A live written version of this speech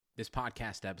This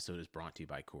podcast episode is brought to you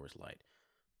by Coors Light.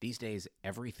 These days,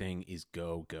 everything is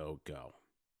go, go, go.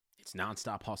 It's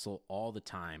nonstop hustle all the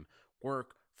time.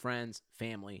 Work, friends,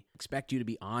 family expect you to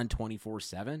be on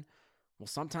 24/7. Well,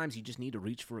 sometimes you just need to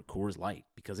reach for a Coors Light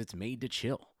because it's made to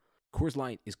chill. Coors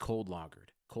Light is cold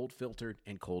lagered, cold filtered,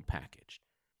 and cold packaged.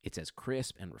 It's as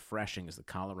crisp and refreshing as the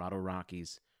Colorado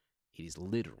Rockies. It is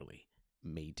literally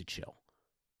made to chill.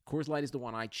 Coors Light is the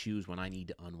one I choose when I need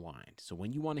to unwind. So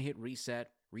when you want to hit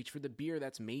reset, reach for the beer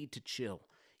that's made to chill.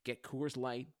 Get Coors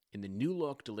Light in the new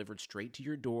look delivered straight to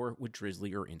your door with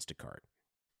Drizzly or Instacart.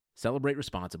 Celebrate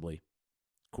responsibly.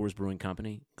 Coors Brewing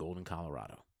Company, Golden,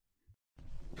 Colorado.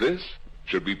 This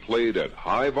should be played at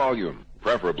high volume,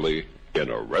 preferably in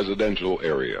a residential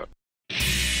area.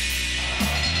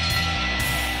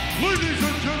 Ladies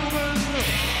and gentlemen,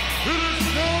 it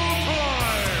is now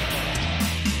time!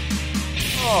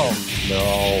 Oh,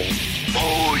 no.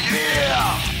 Oh,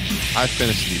 yeah! I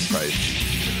finished these fights.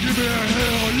 Give me a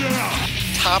hell yeah!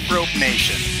 Top Rope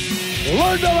Nation.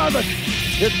 Learn to love it.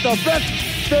 It's the best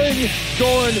thing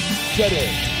going today.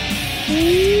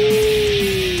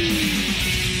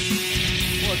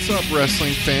 What's up,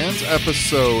 wrestling fans?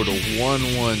 Episode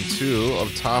 112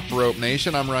 of Top Rope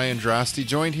Nation. I'm Ryan Drosty,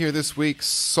 joined here this week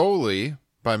solely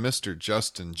by Mr.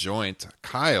 Justin Joint.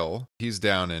 Kyle, he's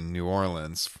down in New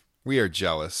Orleans. We are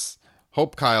jealous.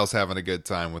 Hope Kyle's having a good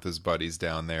time with his buddies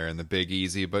down there in the Big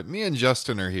Easy, but me and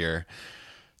Justin are here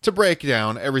to break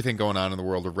down everything going on in the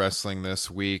world of wrestling this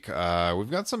week.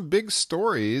 We've got some big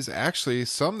stories, actually,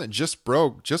 some that just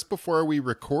broke just before we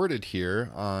recorded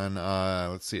here on,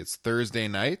 it's Thursday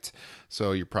night.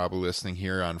 So you're probably listening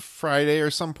here on Friday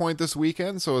or some point this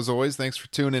weekend. So as always, thanks for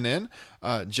tuning in.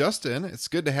 Justin, it's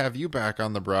good to have you back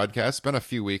on the broadcast. It's been a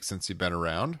few weeks since you've been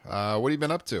around. What have you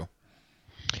been up to?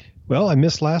 Well, I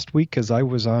missed last week because I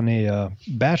was on a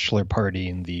bachelor party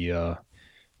in the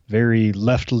very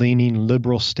left-leaning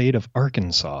liberal state of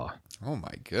Arkansas. Oh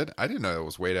my good! I didn't know it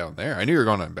was way down there. I knew you were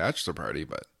going on a bachelor party,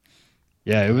 but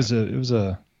yeah, it was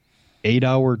a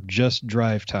 8-hour just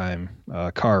drive time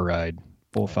car ride,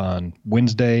 both on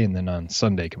Wednesday and then on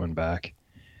Sunday coming back.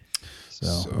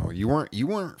 So you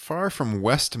weren't far from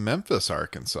West Memphis,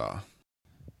 Arkansas.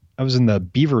 I was in the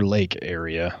Beaver Lake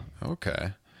area.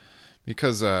 Okay,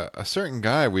 because a certain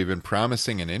guy we've been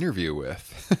promising an interview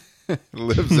with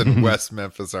lives in West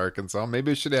Memphis, Arkansas.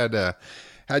 Maybe we should have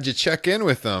had you check in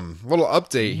with them. A little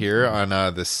update here on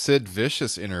the Sid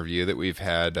Vicious interview that we've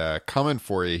had coming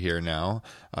for you here now.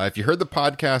 If you heard the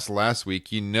podcast last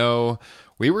week, you know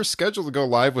we were scheduled to go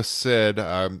live with Sid.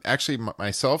 Actually,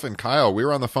 myself and Kyle, we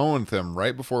were on the phone with him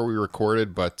right before we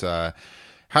recorded, but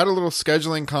had a little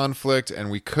scheduling conflict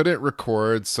and we couldn't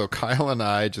record. So Kyle and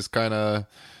I just kind of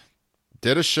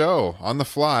did a show on the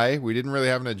fly. We didn't really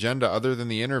have an agenda other than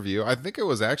the interview. I think it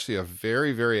was actually a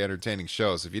very, very entertaining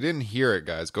show. So if you didn't hear it,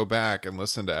 guys, go back and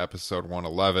listen to episode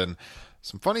 111.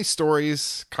 Some funny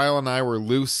stories. Kyle and I were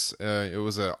loose. It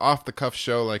was an off-the-cuff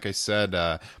show, like I said,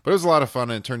 but it was a lot of fun,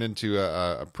 and it turned into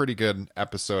a pretty good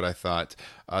episode, I thought.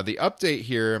 The update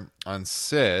here on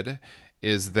Sid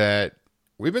is that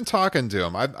we've been talking to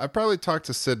him. I've probably talked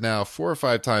to Sid now 4 or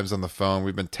 5 times on the phone.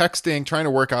 We've been texting, trying to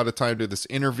work out a time to do this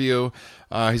interview.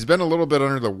 He's been a little bit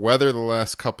under the weather the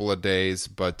last couple of days,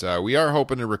 but we are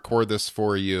hoping to record this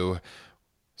for you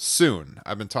soon.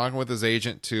 I've been talking with his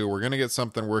agent too. We're going to get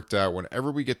something worked out.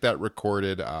 Whenever we get that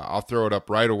recorded, I'll throw it up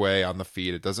right away on the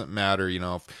feed. It doesn't matter. You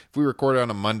know, if we record it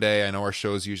on a Monday, I know our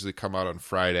shows usually come out on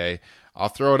Friday. I'll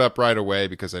throw it up right away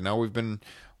because I know we've been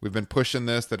pushing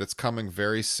this, that it's coming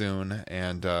very soon.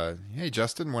 And hey,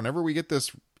 Justin, whenever we get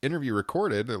this interview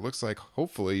recorded, it looks like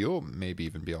hopefully you'll maybe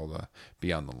even be able to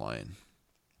be on the line.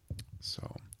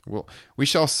 So we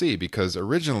shall see, because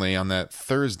originally on that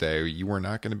Thursday, you were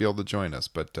not going to be able to join us.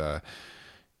 But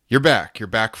you're back. You're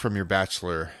back from your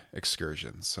bachelor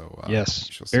excursion. So yes,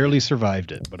 barely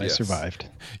survived it, but yes. I survived.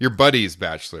 Your buddy's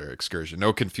bachelor excursion.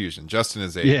 No confusion. Justin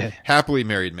is a happily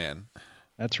married man.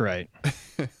 That's right.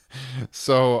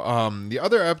 So the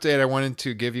other update I wanted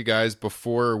to give you guys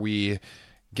before we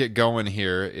get going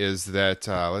here is that,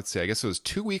 let's see, I guess it was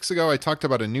 2 weeks ago, I talked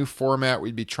about a new format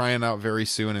we'd be trying out very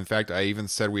soon. In fact, I even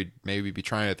said we'd maybe be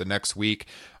trying it the next week.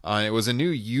 It was a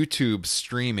new YouTube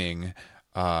streaming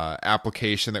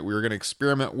application that we were going to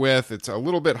experiment with. It's a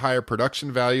little bit higher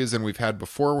production values than we've had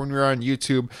before when we were on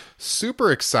YouTube.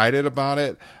 Super excited about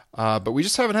it. But we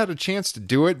just haven't had a chance to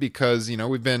do it because, you know,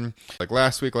 we've been, like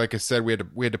last week, like I said, we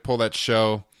had to pull that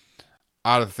show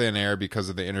out of thin air because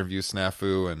of the interview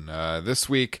snafu. And this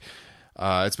week,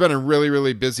 it's been a really,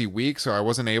 really busy week, so I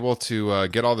wasn't able to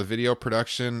get all the video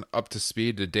production up to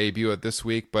speed to debut it this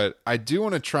week. But I do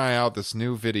want to try out this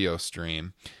new video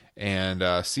stream.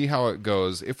 and see how it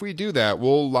goes. If we do that,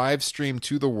 we'll live stream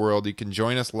to the world. You can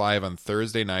join us live on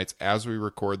Thursday nights as we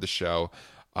record the show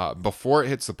before it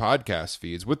hits the podcast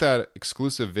feeds with that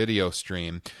exclusive video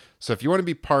stream. So if you want to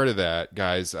be part of that,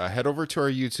 guys, head over to our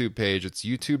YouTube page. It's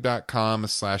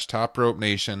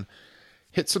youtube.com/TopRopeNation.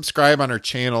 Hit subscribe on our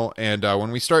channel, and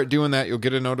when we start doing that, you'll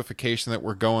get a notification that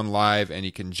we're going live, and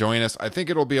you can join us. I think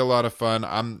it'll be a lot of fun.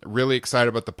 I'm really excited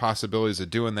about the possibilities of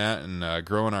doing that and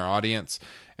growing our audience.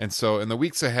 And so in the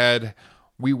weeks ahead,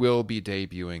 we will be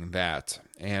debuting that.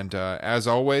 And as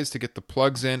always, to get the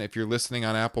plugs in, if you're listening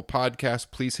on Apple Podcasts,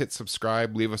 please hit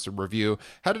subscribe, leave us a review.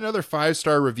 Had another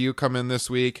 5-star review come in this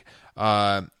week.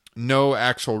 No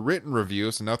actual written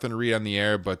review, so nothing to read on the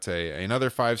air, but another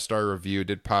 5-star review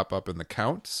did pop up in the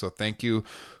count. So thank you,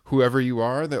 whoever you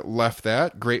are that left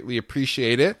that. Greatly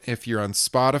appreciate it. If you're on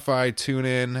Spotify,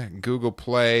 TuneIn, Google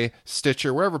Play,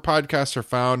 Stitcher, wherever podcasts are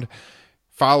found,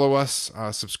 follow us,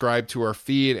 subscribe to our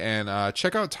feed, and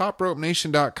check out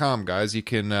TopRopeNation.com, guys. You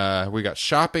can we got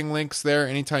shopping links there.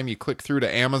 Anytime you click through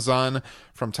to Amazon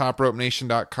from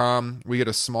TopRopeNation.com, we get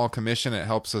a small commission. It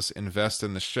helps us invest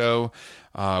in the show.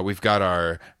 We've got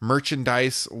our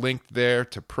merchandise linked there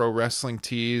to Pro Wrestling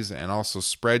Tees and also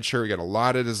Spreadshirt. We got a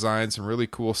lot of designs and really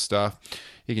cool stuff.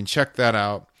 You can check that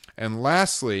out. And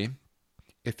lastly,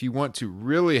 if you want to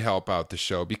really help out the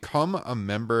show, become a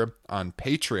member on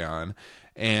Patreon.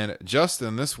 And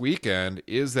Justin, this weekend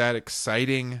is that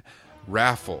exciting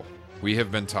raffle we have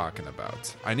been talking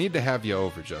about. I need to have you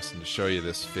over, Justin, to show you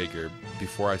this figure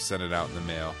before I send it out in the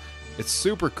mail. It's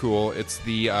super cool. It's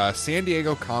the San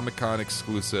Diego Comic-Con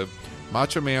exclusive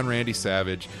Macho Man Randy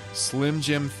Savage Slim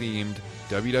Jim themed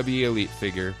WWE Elite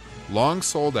figure. Long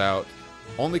sold out.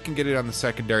 Only can get it on the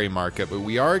secondary market, but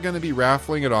we are going to be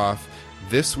raffling it off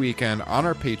this weekend on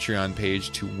our Patreon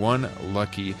page to one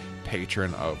lucky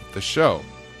patron of the show.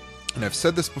 And I've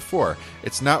said this before,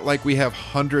 it's not like we have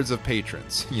hundreds of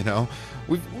patrons, you know.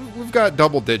 We've got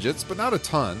double digits, but not a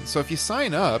ton. So if you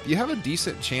sign up, you have a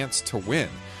decent chance to win.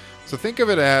 So think of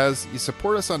it as you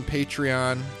support us on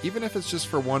Patreon, even if it's just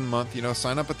for 1 month, you know,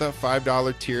 sign up at that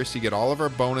 $5 tier so you get all of our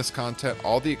bonus content,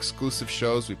 all the exclusive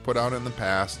shows we put out in the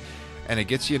past, and it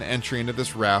gets you an entry into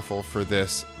this raffle for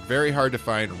this very hard to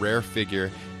find rare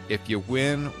figure. If you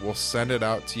win, we'll send it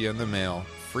out to you in the mail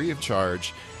free of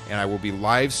charge, and I will be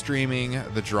live streaming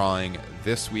the drawing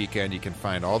this weekend. You can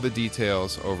find all the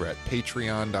details over at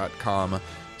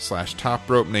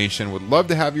patreon.com/TopRopeNation. Would love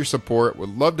to have your support.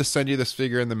 Would love to send you this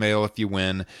figure in the mail if you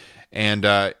win. And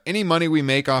any money we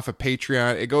make off of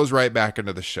Patreon, it goes right back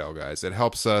into the show, guys. It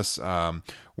helps us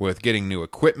with getting new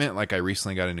equipment. Like I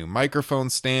recently got a new microphone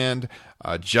stand.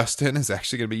 Justin is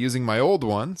actually going to be using my old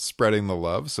one, spreading the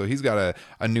love. So he's got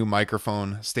a new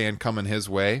microphone stand coming his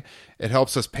way. It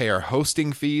helps us pay our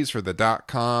hosting fees for the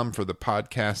 .com, for the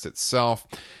podcast itself.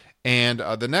 And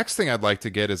the next thing I'd like to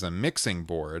get is a mixing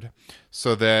board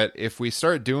so that if we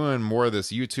start doing more of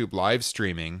this YouTube live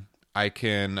streaming, I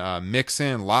can mix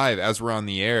in live as we're on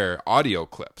the air audio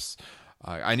clips.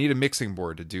 I need a mixing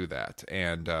board to do that.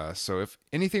 And so if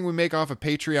anything we make off of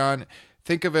Patreon,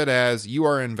 think of it as you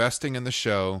are investing in the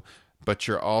show, but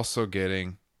you're also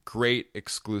getting great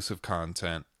exclusive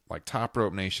content like Top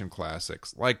Rope Nation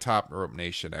Classics, like Top Rope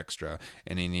Nation Extra,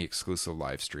 and any exclusive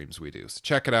live streams we do. So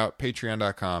check it out,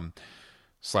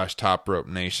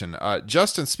 patreon.com/TopRopeNation.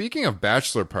 Justin, speaking of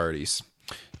bachelor parties,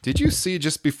 did you see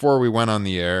just before we went on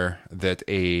the air that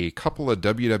a couple of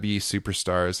WWE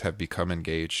superstars have become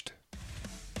engaged?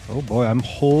 Oh boy, I'm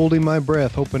holding my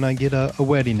breath, hoping I get a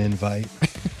wedding invite.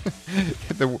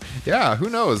 Yeah, who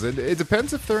knows? It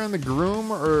depends if they're in the groom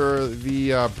or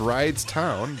the bride's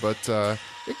town, but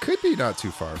it could be not too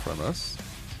far from us.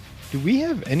 Do we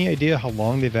have any idea how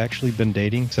long they've actually been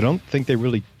dating? Because I don't think they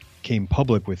really came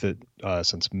public with it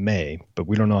since May, but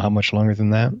we don't know how much longer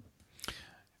than that.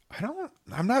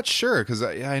 I'm not sure, because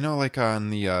I know like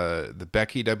on the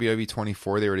Becky WWE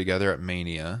 24, they were together at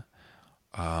Mania.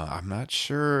 I'm not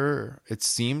sure. It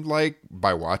seemed like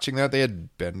by watching that they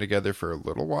had been together for a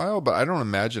little while, but I don't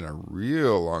imagine a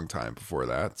real long time before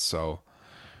that. So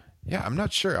yeah, I'm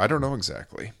not sure. I don't know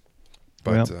exactly.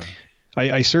 But well,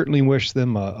 I certainly wish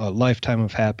them a lifetime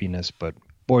of happiness, but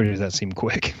boy, does that seem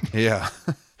quick. Yeah.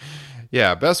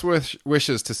 Yeah, best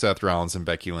wishes to Seth Rollins and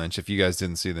Becky Lynch. If you guys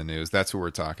didn't see the news, that's what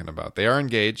we're talking about. They are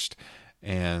engaged,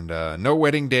 and no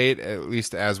wedding date, at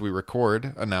least as we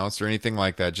record, announced or anything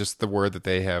like that. Just the word that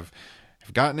they have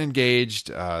gotten engaged.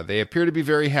 They appear to be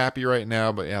very happy right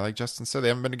now, but yeah, like Justin said, they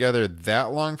haven't been together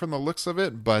that long from the looks of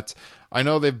it, but I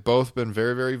know they've both been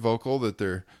very, very vocal that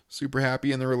they're super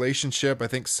happy in the relationship. I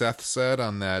think Seth said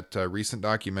on that recent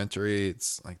documentary,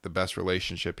 it's like the best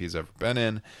relationship he's ever been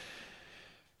in.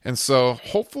 And so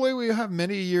hopefully we have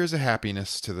many years of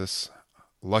happiness to this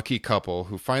lucky couple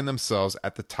who find themselves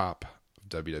at the top of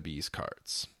WWE's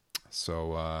cards.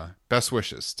 So best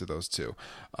wishes to those two.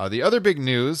 The other big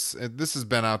news, this has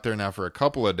been out there now for a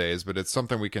couple of days, but it's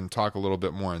something we can talk a little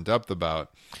bit more in depth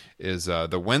about, is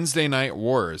the Wednesday Night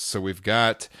Wars. So we've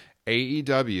got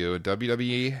AEW,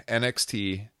 WWE,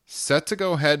 NXT set to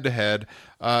go head-to-head.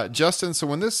 Justin, so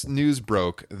when this news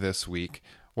broke this week,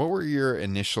 what were your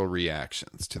initial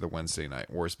reactions to the Wednesday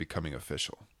Night Wars becoming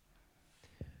official?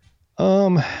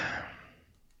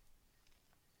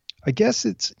 I guess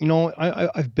it's,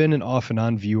 I've been an off and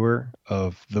on viewer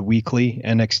of the weekly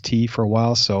NXT for a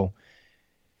while, so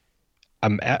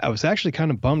I was actually kind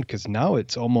of bummed because now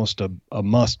it's almost a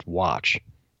must watch,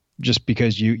 just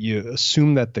because you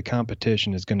assume that the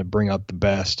competition is going to bring out the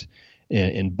best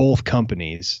in both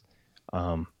companies,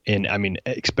 and I mean,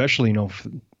 especially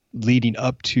leading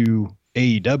up to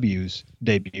AEW's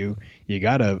debut, you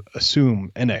gotta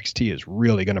assume NXT is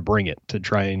really going to bring it to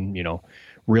try and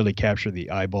really capture the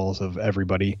eyeballs of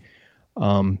everybody.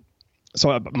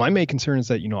 So my main concern is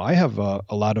that, I have a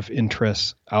lot of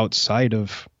interests outside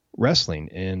of wrestling,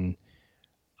 and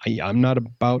I'm not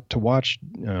about to watch,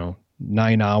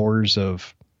 9 hours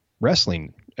of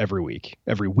wrestling every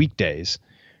weekdays.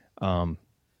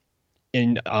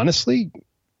 And honestly,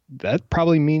 that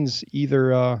probably means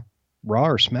either Raw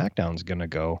or SmackDown's going to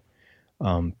go.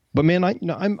 But man,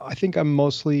 I think I'm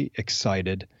mostly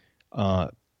excited.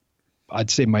 I'd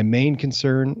say my main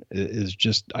concern is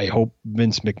just I hope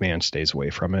Vince McMahon stays away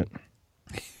from it.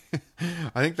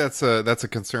 I think that's a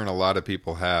concern a lot of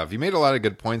people have. You made a lot of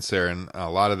good points there, and a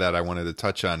lot of that I wanted to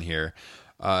touch on here.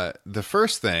 The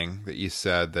first thing that you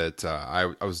said that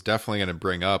I was definitely going to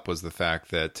bring up was the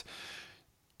fact that,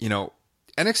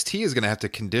 NXT is going to have to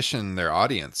condition their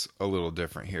audience a little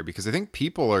different here, because I think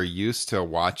people are used to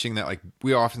watching that. Like,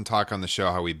 we often talk on the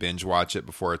show how we binge watch it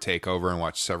before a takeover and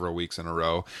watch several weeks in a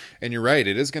row. And you're right,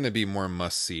 it is going to be more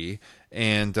must see.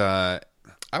 And I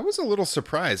was a little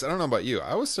surprised. I don't know about you.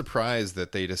 I was surprised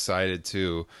that they decided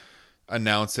to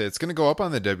announce it. It's going to go up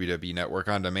on the WWE Network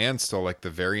on demand still, like the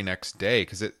very next day,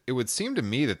 because it would seem to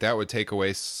me that would take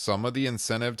away some of the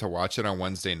incentive to watch it on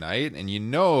Wednesday night. And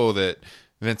that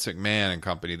Vince McMahon and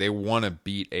company, they want to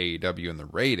beat AEW in the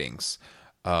ratings.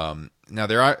 Now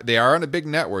they are on a big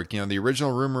network. The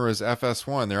original rumor was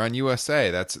FS1. They're on USA.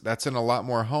 That's in a lot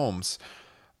more homes.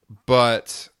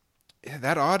 But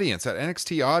that audience, that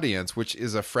NXT audience, which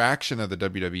is a fraction of the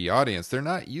WWE audience, they're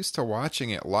not used to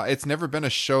watching it live. It's never been a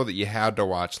show that you had to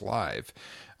watch live.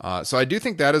 So I do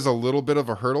think that is a little bit of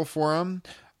a hurdle for them.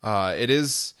 It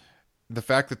is the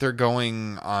fact that they're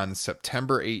going on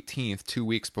September 18th, 2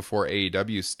 weeks before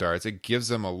AEW starts. It gives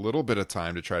them a little bit of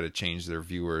time to try to change their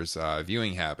viewers'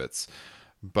 viewing habits.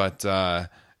 But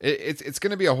it's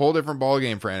going to be a whole different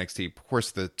ballgame for NXT. Of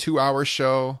course, the 2-hour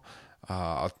show,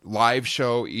 a live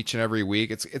show each and every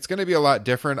week. It's going to be a lot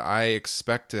different. I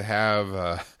expect to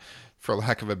have, for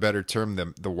lack of a better term,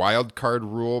 the wild card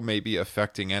rule may be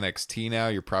affecting NXT now.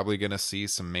 You're probably going to see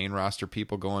some main roster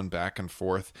people going back and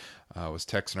forth. I was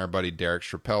texting our buddy Derek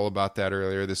Chappelle about that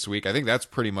earlier this week. I think that's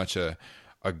pretty much a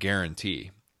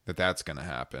guarantee that that's going to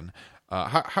happen.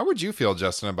 How would you feel,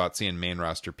 Justin, about seeing main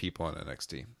roster people in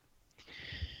NXT?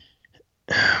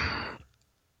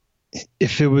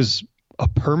 If it was a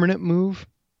permanent move,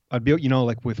 I'd be,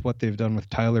 like with what they've done with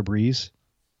Tyler Breeze,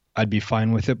 I'd be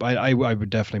fine with it. But I would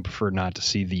definitely prefer not to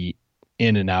see the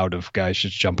in and out of guys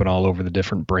just jumping all over the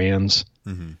different brands.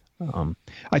 Mm-hmm.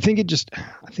 I think it just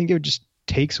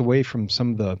takes away from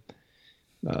some of the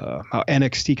how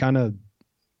NXT kind of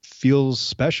feels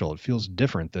special. It feels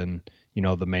different than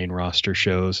the main roster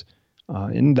shows,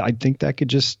 and I think that could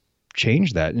just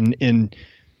change that. And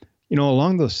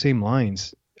along those same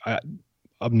lines,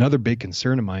 another big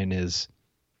concern of mine is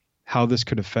how this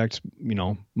could affect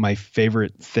my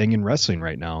favorite thing in wrestling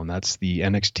right now, and that's the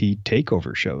NXT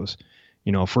takeover shows.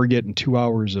 If we're getting 2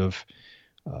 hours of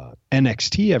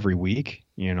NXT every week,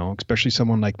 especially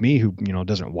someone like me who,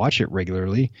 doesn't watch it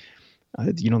regularly,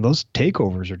 those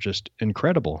takeovers are just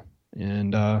incredible,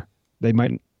 and they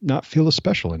might not feel as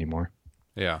special anymore.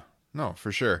 Yeah, no,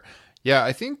 for sure. Yeah.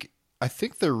 I think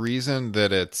the reason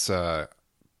that it's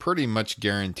pretty much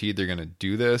guaranteed they're going to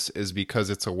do this is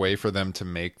because it's a way for them to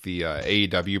make the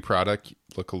AEW product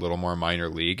look a little more minor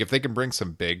league. If they can bring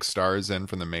some big stars in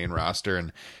from the main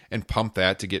roster and pump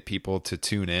that to get people to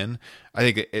tune in,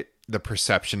 I think the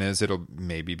perception is it'll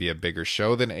maybe be a bigger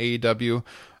show than AEW.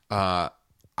 Go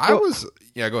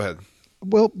ahead.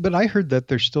 Well, but I heard that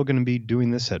they're still going to be doing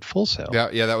this at Full Sail.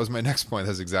 Yeah, that was my next point.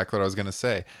 That's exactly what I was going to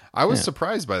say. I was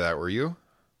surprised by that. Were you?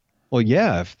 Well,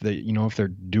 yeah, if they're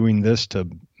doing this to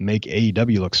make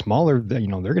AEW look smaller, they're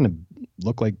going to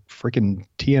look like freaking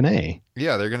TNA.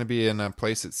 Yeah, they're going to be in a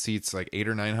place that seats like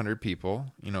 800 or 900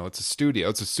 people. It's a studio.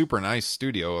 It's a super nice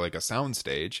studio, like a sound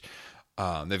stage.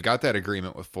 They've got that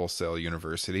agreement with Full Sail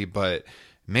University, but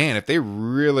man, if they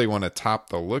really want to top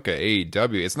the look of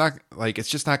AEW, it's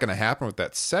just not going to happen with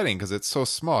that setting because it's so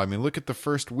small. I mean, look at the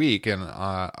first week in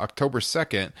October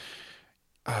 2nd.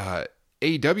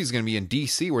 AEW is going to be in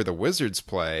DC where the Wizards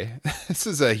play. This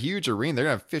is a huge arena. They're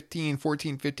going to have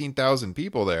 15,000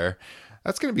 people there.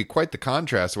 That's going to be quite the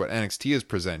contrast to what NXT is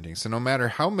presenting. So no matter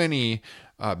how many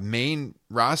main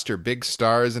roster big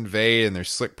stars invade and their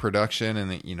slick production,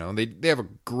 and they have a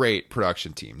great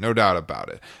production team, no doubt about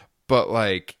it. But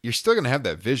like, you're still going to have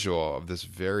that visual of this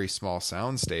very small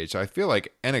sound stage. I feel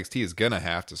like NXT is going to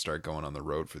have to start going on the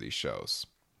road for these shows.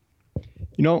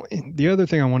 The other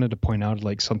thing I wanted to point out,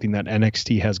 like something that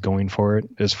NXT has going for it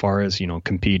as far as,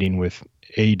 competing with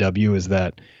AEW, is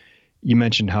that you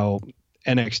mentioned how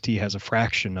NXT has a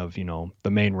fraction of, the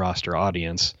main roster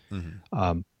audience.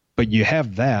 Mm-hmm. But you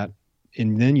have that.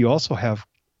 And then you also have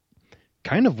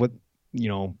kind of what,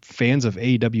 fans of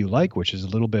AEW like, which is a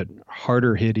little bit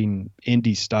harder hitting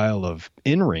indie style of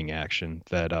in-ring action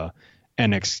that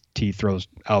NXT throws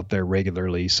out there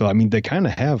regularly. So, I mean, they kind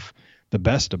of have the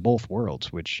best of both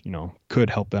worlds, which, could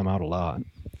help them out a lot.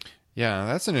 Yeah,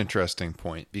 that's an interesting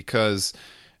point, because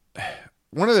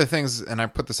one of the things, and I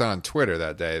put this out on Twitter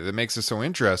that day, that makes it so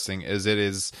interesting is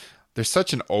there's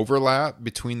such an overlap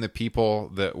between the people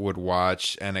that would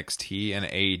watch NXT and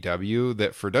AEW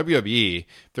that for WWE,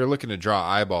 they're looking to draw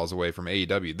eyeballs away from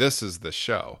AEW. This is the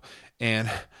show. And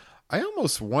I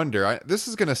almost wonder, this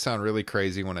is going to sound really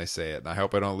crazy when I say it, and I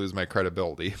hope I don't lose my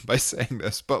credibility by saying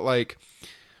this, but like,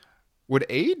 would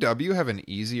AEW have an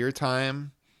easier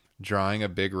time drawing a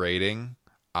big rating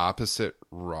opposite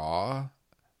Raw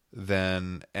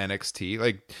than NXT?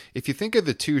 Like, if you think of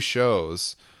the two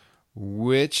shows,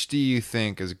 which do you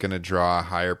think is going to draw a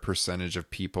higher percentage of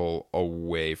people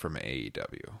away from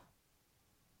AEW?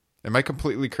 Am I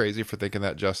completely crazy for thinking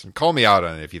that, Justin? Call me out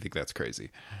on it if you think that's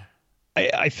crazy.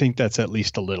 I think that's at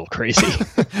least a little crazy.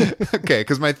 Okay,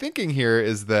 because my thinking here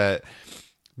is that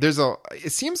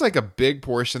it seems like a big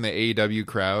portion of the AEW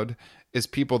crowd is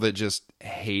people that just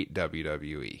hate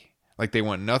WWE. Like, they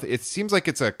want nothing. It seems like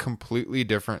it's a completely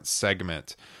different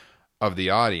segment of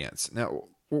the audience. Now,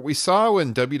 what we saw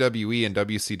when WWE and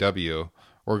WCW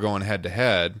were going head to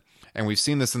head, and we've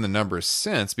seen this in the numbers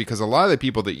since, because a lot of the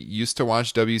people that used to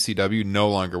watch WCW no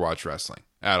longer watch wrestling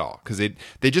at all, because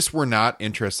they just were not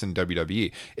interested in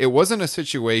WWE. It wasn't a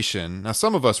situation. Now,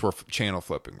 some of us were channel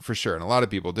flipping for sure, and a lot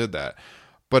of people did that.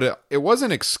 But it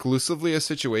wasn't exclusively a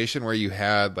situation where you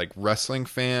had like wrestling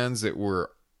fans that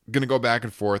were going to go back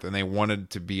and forth and they wanted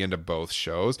to be into both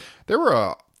shows. There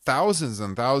were thousands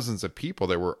and thousands of people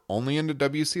that were only into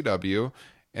WCW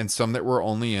and some that were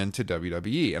only into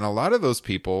WWE. And a lot of those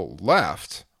people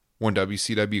left when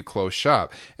WCW closed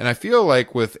shop. And I feel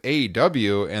like with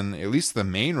AEW and at least the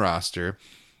main roster,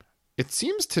 it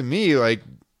seems to me like,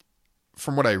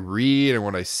 from what I read and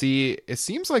what I see, it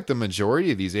seems like the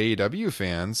majority of these AEW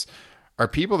fans are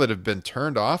people that have been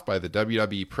turned off by the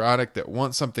WWE product that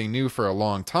want something new for a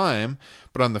long time.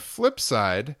 But on the flip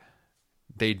side,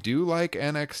 they do like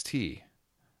NXT,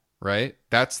 right?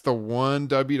 That's the one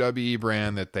WWE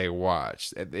brand that they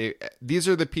watch. These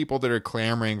are the people that are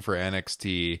clamoring for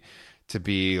NXT to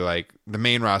be like the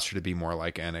main roster, to be more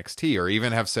like NXT, or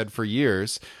even have said for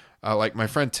years, like my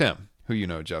friend Tim, who you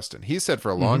know, Justin, he said for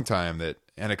a long time that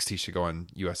NXT should go on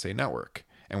USA Network.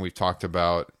 And we've talked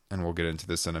about, and we'll get into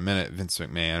this in a minute, Vince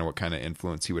McMahon, what kind of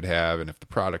influence he would have and if the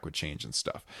product would change and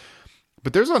stuff.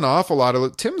 But there's an awful lot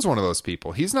of, Tim's one of those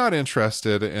people. He's not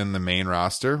interested in the main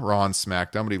roster, Raw and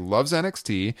SmackDown, but he loves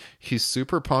NXT. He's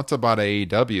super pumped about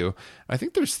AEW. I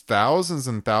think there's thousands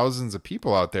and thousands of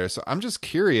people out there. So I'm just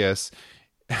curious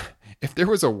if there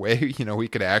was a way, we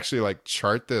could actually like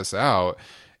chart this out.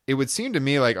 It would seem to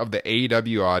me like of the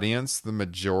AEW audience, the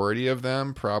majority of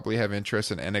them probably have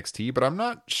interest in NXT, but I'm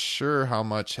not sure how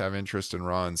much have interest in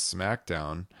Raw and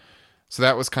SmackDown. So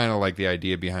that was kind of like the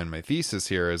idea behind my thesis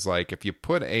here, is like, if you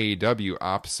put AEW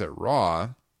opposite Raw,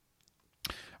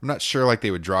 I'm not sure like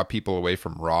they would draw people away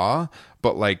from Raw,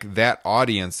 but like that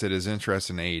audience that is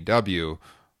interested in AEW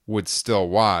would still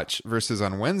watch, versus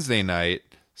on Wednesday night,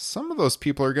 some of those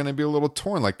people are going to be a little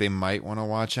torn, like they might want to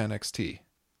watch NXT.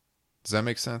 Does that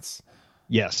make sense?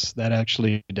 Yes, that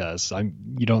actually does.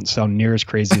 You don't sound near as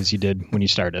crazy as you did when you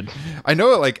started. I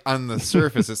know, like on the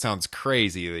surface, it sounds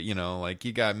crazy that, like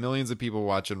you got millions of people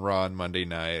watching Raw on Monday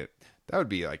night. That would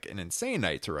be like an insane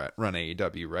night to run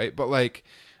AEW, right? But like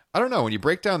I don't know, when you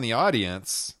break down the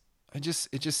audience, it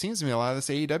just seems to me a lot of this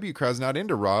AEW crowd's not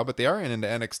into Raw, but they are into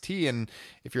NXT. And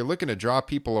if you're looking to draw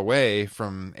people away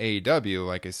from AEW,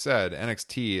 like I said,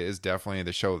 NXT is definitely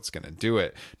the show that's going to do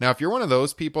it. Now, if you're one of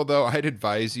those people, though, I'd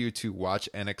advise you to watch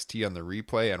NXT on the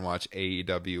replay and watch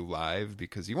AEW live,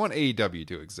 because you want AEW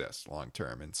to exist long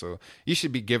term. And so you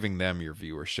should be giving them your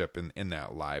viewership in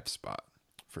that live spot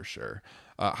for sure.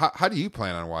 How do you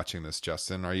plan on watching this,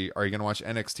 Justin? Are you going to watch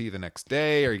NXT the next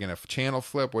day? Are you going to channel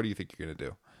flip? What do you think you're going to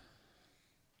do?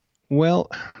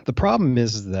 Well, the problem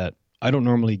is that I don't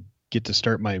normally get to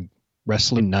start my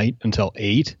wrestling night until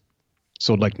 8.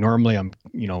 So like normally I'm,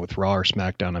 with Raw or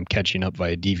SmackDown, I'm catching up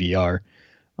via DVR.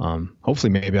 Hopefully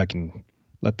maybe I can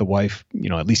let the wife,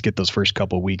 at least get those first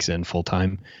couple of weeks in full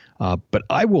time. But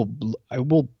I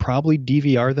will probably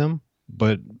DVR them,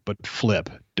 but flip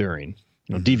during,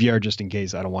 DVR just in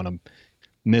case I don't want to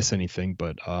miss anything.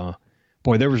 But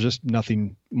boy, there was just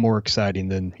nothing more exciting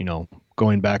than,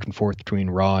 going back and forth between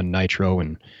Raw and Nitro.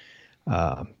 And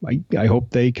I hope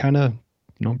they kind of,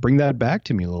 bring that back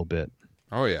to me a little bit.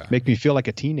 Oh, yeah. Make me feel like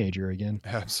a teenager again.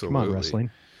 Absolutely. Come on, wrestling.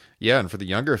 Yeah, and for the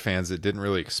younger fans that didn't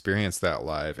really experience that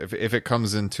live, if it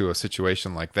comes into a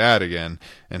situation like that again,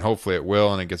 and hopefully it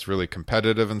will, and it gets really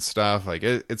competitive and stuff, like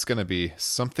it's going to be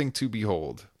something to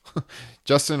behold.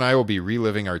 Justin and I will be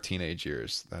reliving our teenage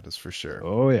years. That is for sure.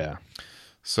 Oh, yeah.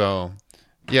 So...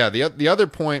 yeah, the other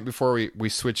point before we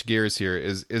switch gears here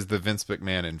is the Vince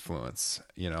McMahon influence,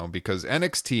 because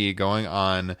NXT going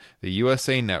on the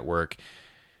USA Network,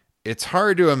 it's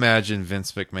hard to imagine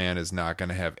Vince McMahon is not going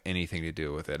to have anything to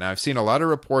do with it. Now, I've seen a lot of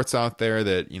reports out there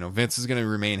that, Vince is going to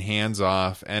remain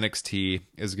hands-off. NXT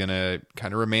is going to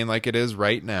kind of remain like it is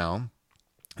right now.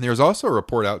 And there's also a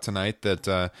report out tonight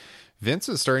that Vince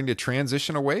is starting to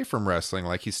transition away from wrestling.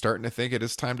 Like he's starting to think it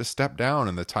is time to step down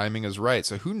and the timing is right.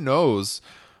 So who knows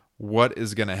what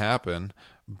is going to happen?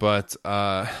 But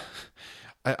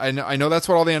I know that's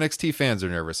what all the NXT fans are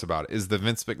nervous about, is the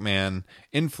Vince McMahon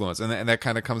influence. And that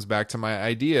kind of comes back to my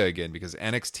idea again, because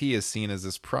NXT is seen as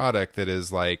this product that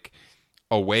is like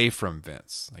away from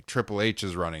Vince. Like Triple H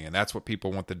is running, and that's what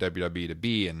people want the WWE to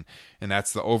be. And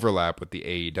that's the overlap with the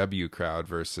AEW crowd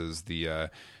versus the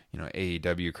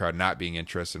AEW crowd not being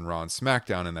interested in Raw and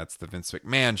SmackDown, and that's the Vince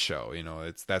McMahon show.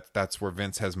 That's where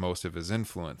Vince has most of his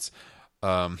influence.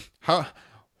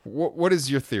 What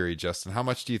is your theory, Justin? How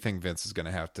much do you think Vince is going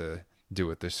to have to do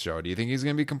with this show? Do you think he's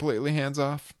going to be completely hands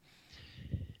off?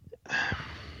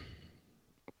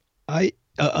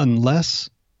 Unless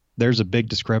there's a big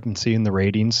discrepancy in the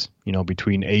ratings,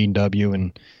 between AEW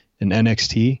and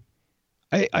NXT,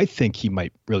 I think he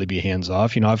might really be hands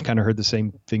off. I've kind of heard the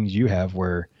same things you have,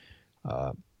 where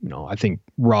I think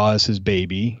Raw is his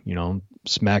baby.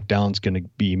 SmackDown's going to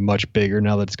be much bigger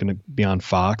now that it's going to be on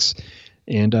Fox.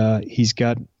 And he's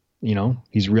got,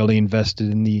 he's really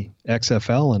invested in the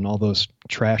XFL and all those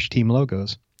trash team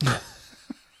logos.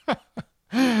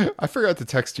 I forgot to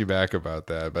text you back about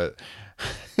that, but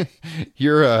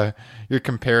your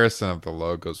comparison of the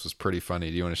logos was pretty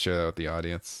funny. Do you want to share that with the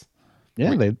audience?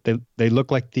 Yeah, they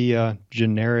look like the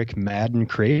generic Madden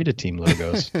creative team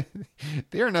logos.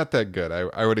 They are not that good.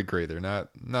 I would agree. They're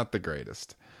not the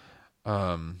greatest.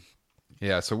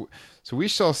 Yeah, so we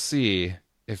shall see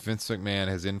if Vince McMahon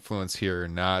has influence here or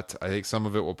not. I think some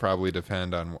of it will probably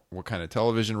depend on what kind of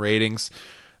television ratings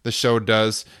the show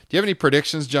does. Do you have any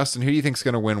predictions, Justin? Who do you think is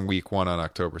going to win Week 1 on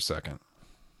October 2nd?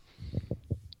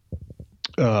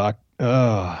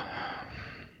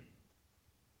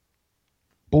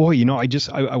 Boy,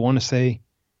 I want to say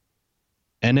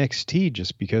NXT,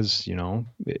 just because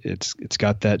it's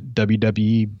got that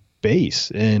WWE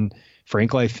base, and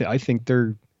frankly, I think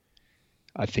they're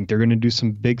going to do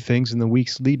some big things in the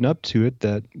weeks leading up to it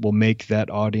that will make that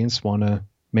audience want to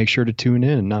make sure to tune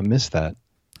in and not miss that.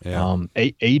 Yeah.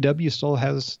 AEW still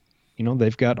has,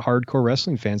 they've got hardcore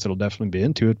wrestling fans that'll definitely be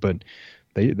into it, but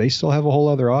they still have a whole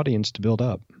other audience to build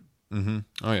up. Mm-hmm.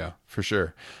 Oh yeah, for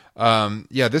sure.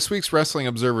 This week's Wrestling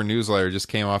Observer newsletter just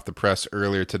came off the press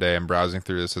earlier today. I'm browsing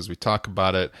through this as we talk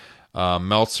about it.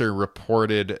 Meltzer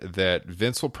reported that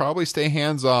Vince will probably stay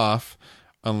hands off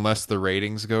unless the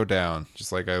ratings go down,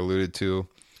 just like I alluded to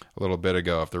a little bit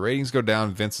ago. If the ratings go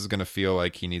down, Vince is going to feel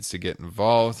like he needs to get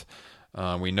involved.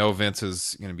 We know Vince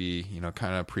is going to be,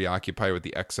 kind of preoccupied with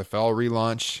the XFL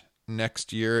relaunch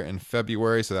next year in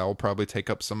February, so that will probably take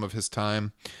up some of his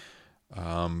time.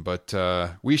 But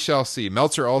we shall see.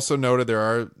 Meltzer also noted there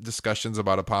are discussions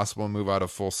about a possible move out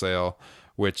of Full Sail,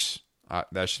 which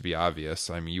that should be obvious.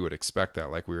 I mean, you would expect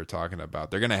that, like we were talking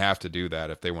about. They're going to have to do that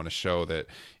if they want to show that,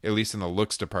 at least in the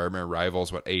looks department,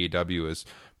 rivals what AEW is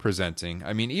presenting.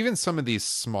 I mean, even some of these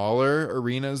smaller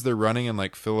arenas they're running in,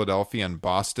 like Philadelphia and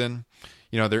Boston,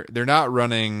 they're not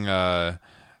running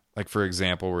like, for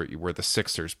example, where the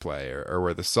Sixers play or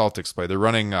where the Celtics play. They're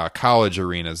running college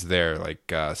arenas there, like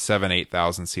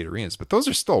 7,000-8,000 seat arenas, but those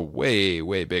are still way,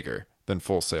 way bigger than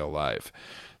Full Sail Live.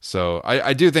 So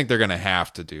I do think they're going to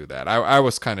have to do that. I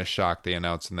was kind of shocked they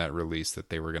announced in that release that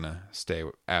they were going to stay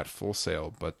at Full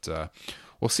Sail, but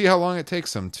we'll see how long it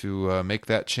takes them to make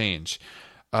that change.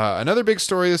 Another big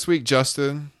story this week,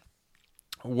 Justin,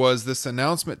 was this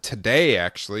announcement today,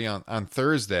 actually, on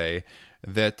Thursday,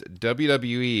 that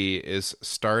WWE is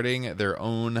starting their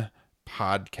own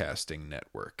podcasting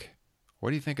network. What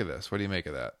do you think of this? What do you make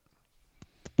of that?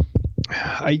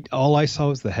 All I saw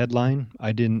was the headline.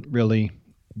 I didn't really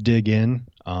dig in.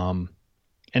 And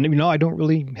I don't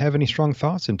really have any strong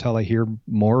thoughts until I hear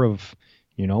more of,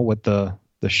 what the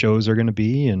shows are going to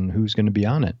be and who's going to be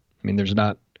on it. I mean, there's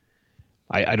not,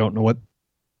 I don't know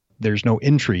there's no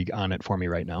intrigue on it for me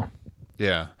right now.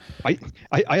 Yeah. I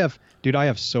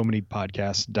have so many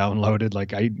podcasts downloaded.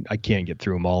 Like I can't get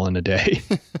through them all in a day.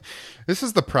 This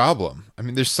is the problem. I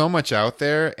mean, there's so much out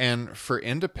there, and for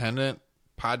independent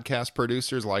podcast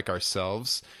producers like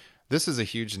ourselves, this is a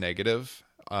huge negative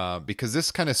because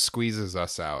this kind of squeezes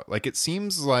us out. Like, it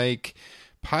seems like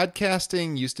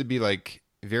podcasting used to be like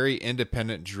very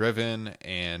independent driven,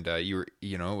 and it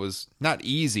was not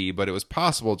easy, but it was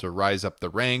possible to rise up the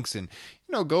ranks and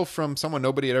go from someone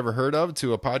nobody had ever heard of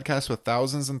to a podcast with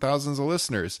thousands and thousands of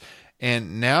listeners.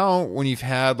 And now when you've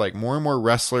had like more and more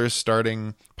wrestlers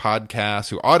starting podcasts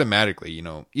who automatically,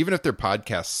 even if their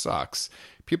podcast sucks,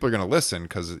 people are going to listen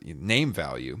because of name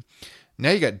value.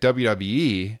 Now you got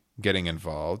WWE getting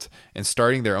involved and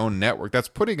starting their own network. That's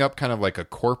putting up kind of like a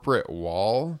corporate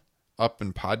wall up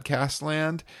in podcast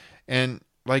land. And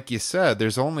like you said,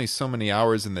 there's only so many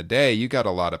hours in the day. You got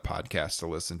a lot of podcasts to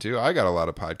listen to. I got a lot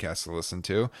of podcasts to listen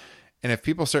to. And if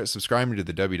people start subscribing to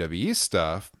the WWE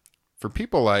stuff, for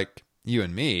people like you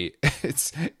and me,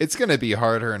 it's going to be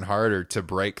harder and harder to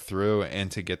break through and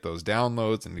to get those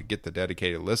downloads and to get the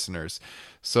dedicated listeners.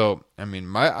 So, I mean,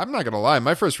 I'm not going to lie.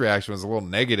 My first reaction was a little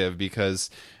negative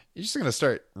because you're just going to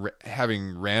start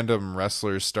having random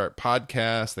wrestlers start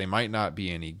podcasts. They might not be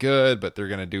any good, but they're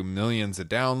going to do millions of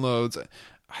downloads.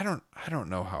 I don't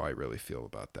know how I really feel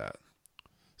about that.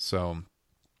 So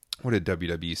what did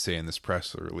WWE say in this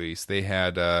press release? They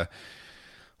had,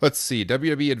 let's see,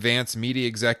 WWE Advanced Media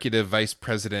Executive Vice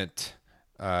President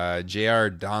J.R.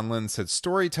 Donlan said,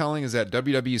 storytelling is at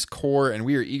WWE's core, and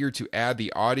we are eager to add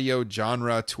the audio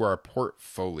genre to our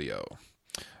portfolio.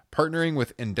 Partnering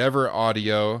with Endeavor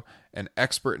Audio, an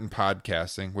expert in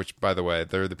podcasting, which, by the way,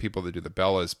 they're the people that do the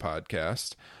Bellas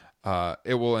podcast.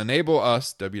 It will enable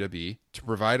us, WWE, to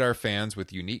provide our fans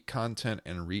with unique content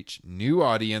and reach new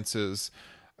audiences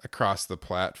across the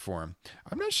platform.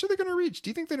 I'm not sure they're going to reach. Do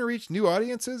you think they're going to reach new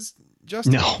audiences,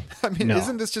 Justin? No. I mean, no.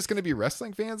 Isn't this just going to be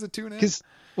wrestling fans that tune in?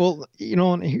 Well,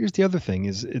 and here's the other thing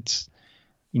is it's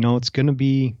going to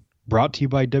be brought to you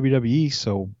by WWE.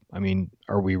 So, I mean,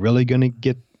 are we really going to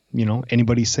get,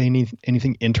 anybody saying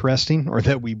anything interesting or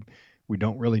that we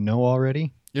don't really know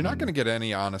already? You're not going to get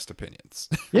any honest opinions.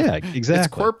 Yeah, exactly. It's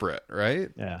corporate,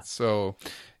 right? Yeah. So,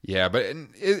 yeah, but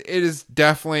it is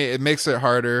definitely, it makes it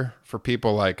harder for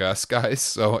people like us guys.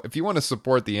 So if you want to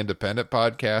support the independent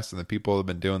podcast and the people who have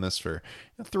been doing this for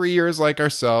 3 years like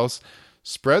ourselves,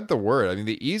 spread the word. I mean,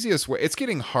 the easiest way, it's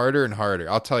getting harder and harder.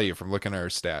 I'll tell you from looking at our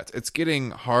stats, it's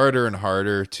getting harder and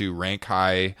harder to rank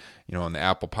high, in the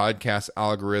Apple Podcast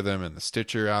algorithm and the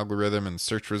Stitcher algorithm and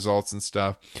search results and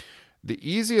stuff. The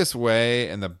easiest way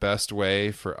and the best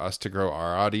way for us to grow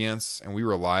our audience, and we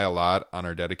rely a lot on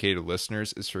our dedicated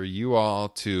listeners, is for you all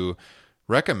to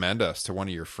recommend us to one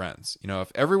of your friends.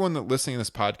 If everyone that listening to this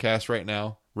podcast right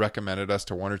now recommended us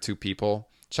to one or two people,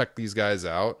 check these guys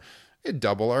out, it'd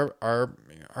double our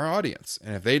audience.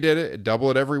 And if they did it, it'd double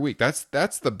it every week.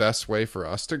 That's the best way for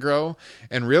us to grow.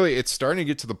 And really, it's starting to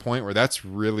get to the point where that's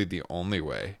really the only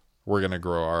way we're going to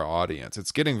grow our audience.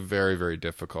 It's getting very, very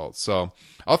difficult. So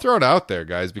I'll throw it out there,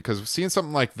 guys, because seeing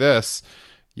something like this,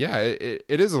 yeah, it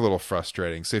is a little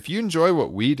frustrating. So if you enjoy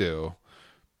what we do,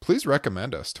 please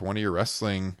recommend us to one of your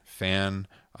wrestling fan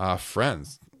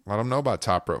friends. Let them know about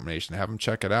Top Rope Nation. Have them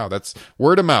check it out. That's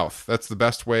word of mouth. That's the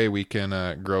best way we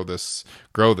can grow this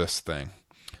thing.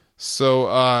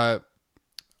 So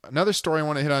another story I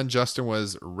want to hit on, Justin,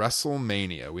 was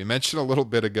WrestleMania. We mentioned a little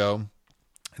bit ago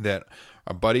that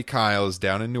our buddy Kyle is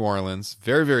down in New Orleans.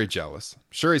 Very, very jealous. I'm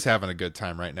sure he's having a good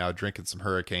time right now, drinking some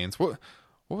Hurricanes. What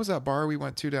what was that bar we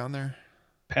went to down there?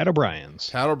 Pat O'Brien's.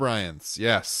 Pat O'Brien's.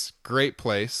 Yes. Great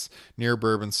place near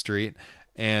Bourbon Street.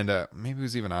 And maybe it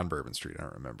was even on Bourbon Street. I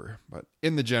don't remember. But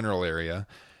in the general area.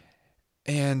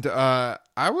 And I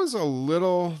was a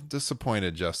little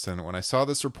disappointed, Justin, when I saw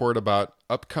this report about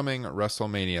upcoming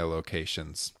WrestleMania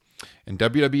locations. And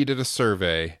WWE did a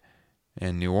survey,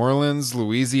 and New Orleans,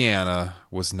 Louisiana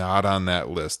was not on that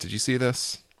list. Did you see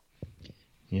this?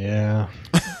 Yeah.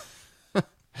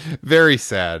 Very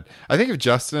sad. I think if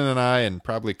Justin and I, and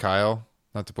probably Kyle,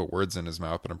 not to put words in his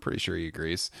mouth, but I'm pretty sure he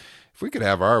agrees, if we could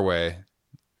have our way,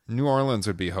 New Orleans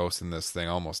would be hosting this thing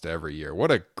almost every year.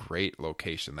 What a great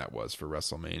location that was for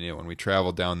WrestleMania when we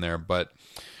traveled down there. But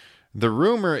the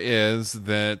rumor is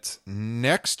that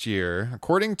next year,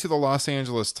 according to the Los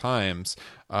Angeles Times,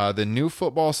 the new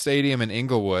football stadium in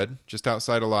Inglewood, just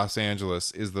outside of Los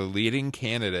Angeles, is the leading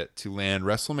candidate to land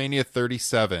WrestleMania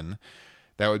 37.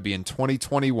 That would be in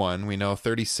 2021. We know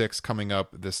 36 coming up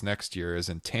this next year is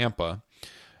in Tampa.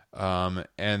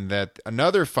 And that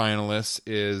another finalist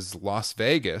is Las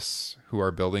Vegas, who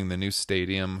are building the new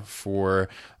stadium for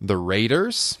the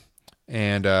Raiders.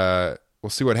 And we'll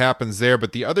see what happens there.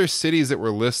 But the other cities that were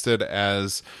listed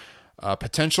as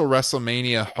potential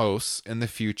WrestleMania hosts in the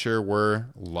future were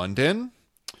London,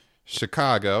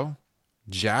 Chicago,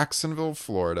 Jacksonville,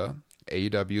 Florida,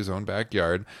 AEW's own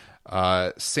backyard,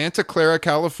 Santa Clara,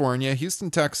 California, Houston,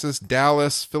 Texas,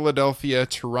 Dallas, Philadelphia,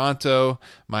 Toronto,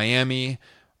 Miami,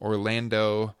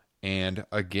 Orlando, and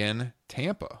again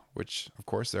Tampa, which of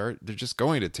course they're just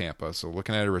going to Tampa, so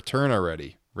looking at a return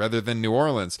already rather than New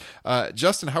Orleans.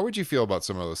 Justin, how would you feel about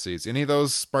some of those seats? Any of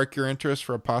those spark your interest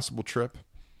for a possible trip?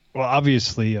 Well,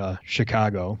 obviously,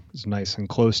 Chicago is nice and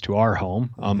close to our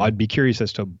home. I'd be curious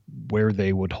as to where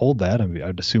they would hold that. I mean,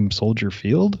 I'd assume Soldier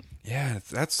Field. Yeah,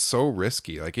 that's so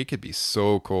risky. Like, it could be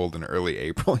so cold in early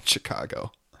April in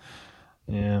Chicago.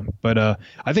 Yeah, but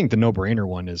I think the no-brainer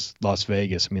one is Las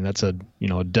Vegas. I mean, that's a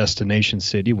destination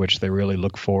city, which they really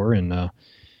look for, and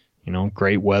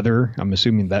great weather. I'm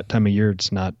assuming that time of year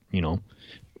it's not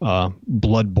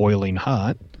blood boiling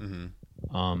hot.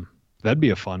 Mm-hmm. That'd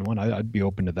be a fun one. I'd be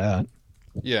open to that.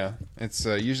 Yeah, it's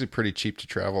usually pretty cheap to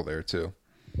travel there too.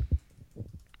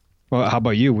 Well, how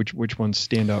about you? Which ones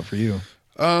stand out for you?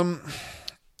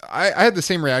 I had the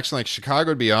same reaction. Like,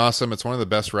 Chicago would be awesome. It's one of the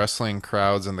best wrestling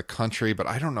crowds in the country, but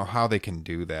I don't know how they can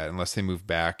do that unless they move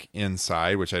back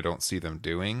inside, which I don't see them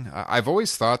doing. I've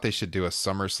always thought they should do a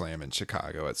SummerSlam in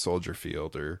Chicago at Soldier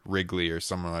Field or Wrigley or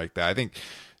somewhere like that. I think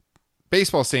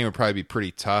baseball stadium would probably be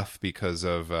pretty tough because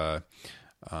of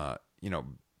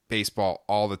baseball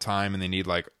all the time, and they need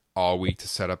like all week to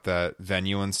set up that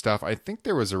venue and stuff. I think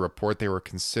there was a report they were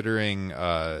considering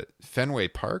Fenway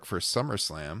Park for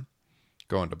SummerSlam,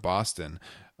 going to Boston,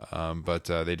 but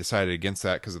they decided against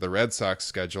that because of the Red Sox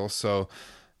schedule. So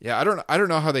yeah, I don't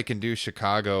know how they can do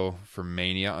Chicago for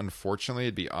Mania. Unfortunately,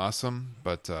 it'd be awesome,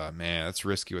 but man, it's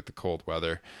risky with the cold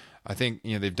weather. I think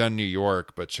they've done New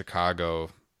York, but Chicago,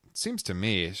 it seems to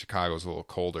me Chicago's a little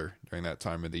colder during that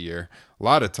time of the year. A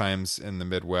lot of times in the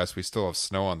Midwest, we still have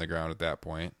snow on the ground at that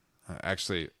point.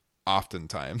 Actually,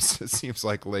 oftentimes it seems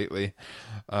like lately.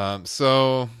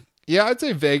 So yeah, I'd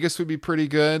say Vegas would be pretty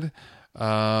good.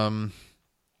 I've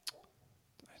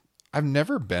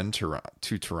never been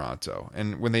to Toronto,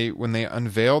 and when they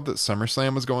unveiled that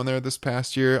SummerSlam was going there this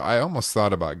past year, I almost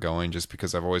thought about going just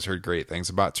because I've always heard great things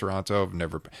about Toronto. Have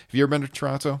you ever been to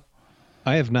Toronto?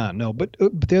 I have not, no. But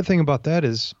the other thing about that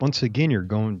is, once again, you're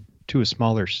going to a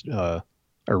smaller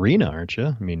arena, aren't you?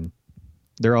 I mean,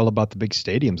 they're all about the big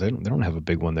stadiums. They don't have a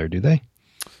big one there, do they?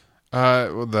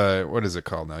 Well, what is it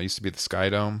called now? It used to be the Sky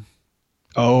Dome.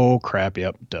 Oh crap!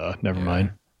 Yep. Duh. Never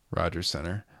mind. Rogers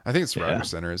Center. I think it's Rogers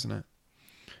Center, isn't it?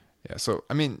 Yeah. So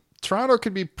I mean, Toronto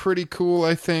could be pretty cool,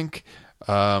 I think.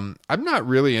 I'm not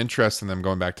really interested in them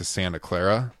going back to Santa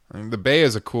Clara. I mean, the Bay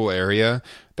is a cool area.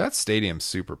 That stadium's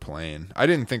super plain. I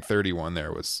didn't think 31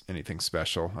 there was anything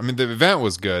special. I mean, the event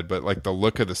was good, but like the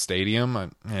look of the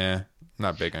stadium,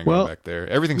 not big on going back there.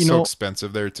 Everything's so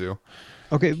expensive there too.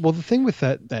 Okay, well, the thing with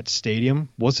that stadium,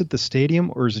 was it the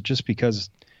stadium, or is it just because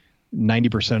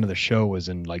 90% of the show was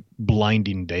in like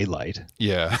blinding daylight?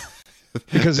 Yeah,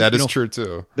 because that is true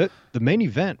too. The main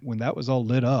event, when that was all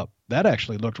lit up, that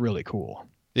actually looked really cool.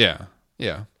 Yeah.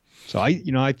 So I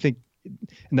think,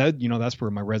 and that that's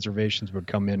where my reservations would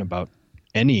come in about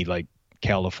any like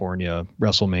California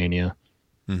WrestleMania,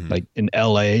 like in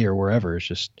LA or wherever. It's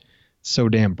just so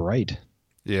damn bright.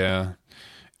 Yeah.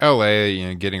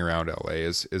 LA, getting around LA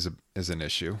is an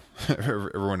issue.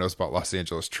 Everyone knows about Los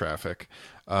Angeles traffic.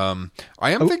 I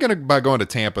am thinking about going to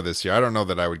Tampa this year. I don't know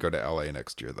that I would go to LA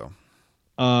next year though.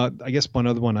 I guess one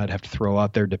other one I'd have to throw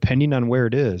out there, depending on where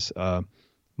it is.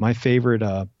 My favorite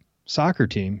soccer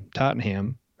team,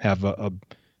 Tottenham, have a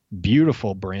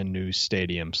beautiful brand new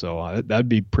stadium. So that'd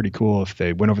be pretty cool if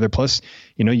they went over there. Plus,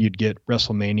 you'd get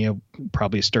WrestleMania,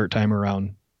 probably a start time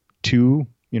around 2,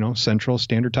 Central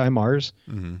Standard Time, ours.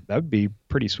 Mm-hmm. That would be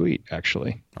pretty sweet,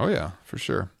 actually. Oh yeah, for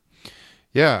sure.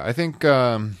 Yeah, I think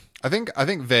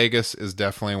Vegas is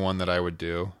definitely one that I would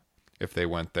do if they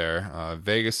went there.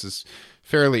 Vegas is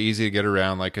fairly easy to get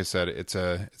around. Like I said, it's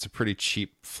a pretty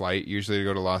cheap flight usually to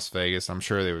go to Las Vegas. I'm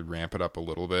sure they would ramp it up a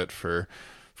little bit for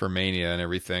Mania and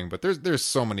everything, but there's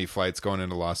so many flights going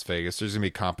into Las Vegas. There's gonna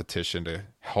be competition to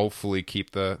hopefully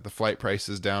keep the flight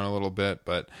prices down a little bit.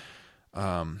 But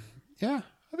yeah,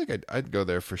 I think I'd go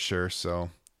there for sure. So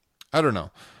I don't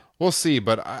know. We'll see,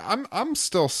 but I'm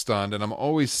still stunned, and I'm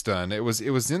always stunned. It was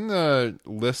in the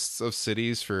lists of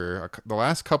cities for the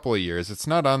last couple of years. It's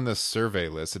not on this survey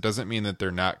list. It doesn't mean that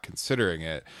they're not considering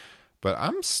it, but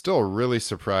I'm still really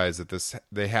surprised that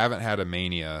they haven't had a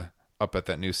Mania up at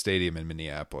that new stadium in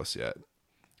Minneapolis yet.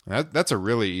 That's a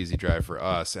really easy drive for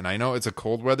us, and I know it's a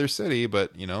cold weather city,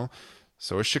 but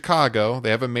so is Chicago.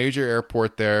 They have a major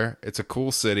airport there. It's a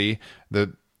cool city.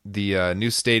 The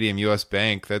new stadium, US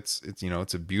Bank, it's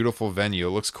a beautiful venue. It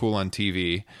looks cool on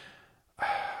TV.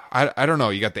 I don't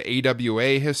know. You got the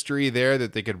AWA history there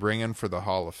that they could bring in for the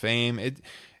Hall of Fame.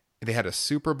 They had a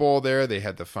Super Bowl there. They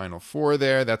had the Final Four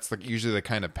there. That's usually the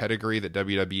kind of pedigree that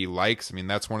WWE likes. I mean,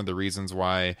 that's one of the reasons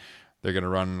why they're going to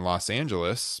run in Los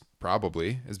Angeles,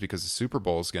 probably, is because the Super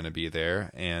Bowl is going to be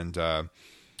there. And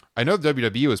I know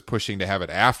WWE was pushing to have it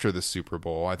after the Super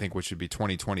Bowl, I think, which would be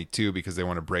 2022 because they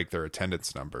want to break their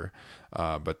attendance number.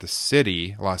 But the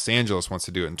city, Los Angeles, wants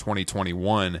to do it in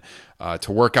 2021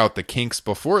 to work out the kinks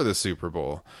before the Super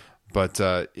Bowl. But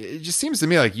it just seems to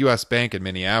me like US Bank in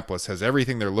Minneapolis has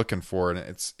everything they're looking for, and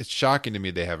it's shocking to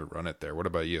me they haven't run it there. What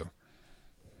about you?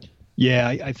 Yeah,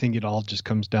 I think it all just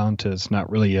comes down to it's not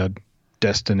really a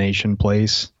destination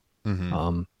place.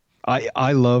 Mm-hmm.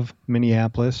 I love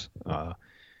Minneapolis.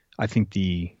 I think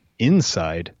the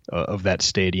inside of that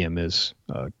stadium is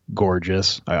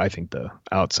gorgeous. I think the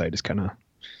outside is kind of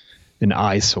an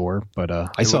eyesore, but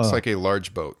it looks like a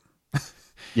large boat.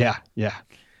 Yeah.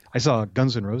 I saw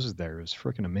Guns N' Roses there. It was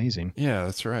freaking amazing. Yeah,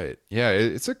 that's right. Yeah,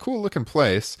 it's a cool looking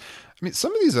place. I mean,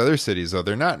 some of these other cities, though,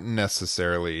 they're not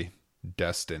necessarily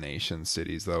destination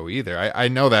cities, though, either. I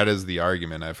know that is the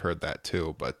argument. I've heard that,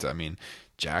 too. But, I mean,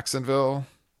 Jacksonville,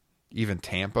 even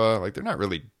Tampa, like, they're not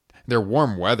really... They're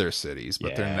warm weather cities,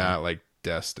 but they're not, like,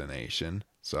 destination.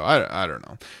 So, I don't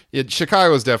know.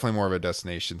 Chicago is definitely more of a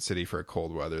destination city for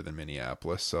cold weather than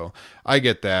Minneapolis. So, I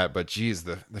get that. But, geez,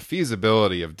 the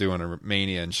feasibility of doing a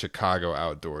Mania in Chicago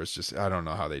outdoors, just, I don't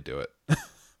know how they do it.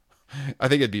 I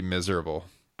think it'd be miserable.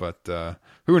 But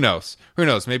who knows? Who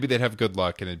knows? Maybe they'd have good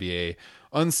luck and it'd be a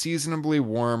unseasonably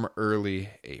warm early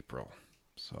April.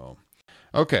 So,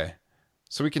 okay.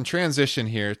 So we can transition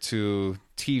here to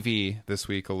TV this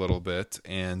week a little bit.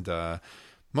 And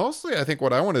mostly I think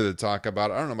what I wanted to talk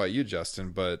about, I don't know about you,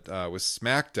 Justin, but was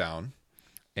SmackDown.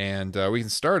 And we can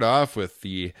start off with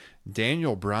the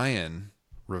Daniel Bryan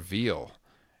reveal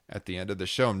at the end of the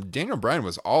show. And Daniel Bryan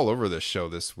was all over this show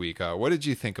this week. What did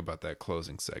you think about that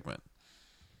closing segment?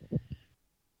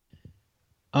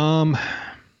 So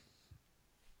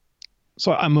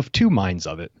I'm of two minds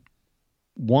of it.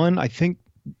 One, I think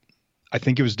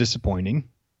it was disappointing.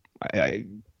 I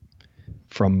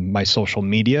from my social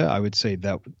media, I would say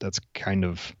that's kind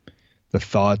of the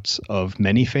thoughts of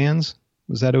many fans,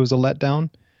 was that it was a letdown.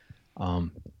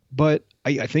 But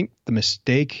I think the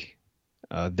mistake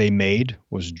they made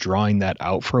was drawing that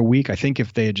out for a week. I think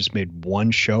if they had just made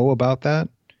one show about that,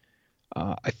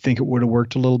 I think it would have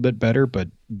worked a little bit better, but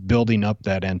building up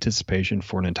that anticipation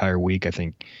for an entire week, I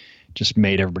think just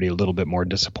made everybody a little bit more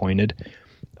disappointed.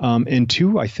 And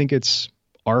two, I think it's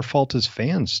our fault as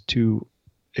fans to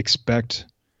expect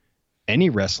any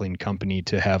wrestling company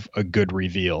to have a good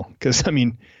reveal. Because, I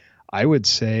mean, I would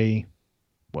say,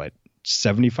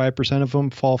 75% of them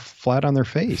fall flat on their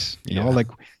face. You know, like,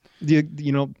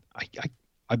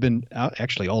 I've been out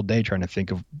actually all day trying to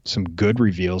think of some good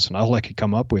reveals, and all I could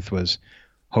come up with was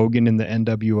Hogan in the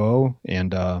NWO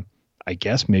and I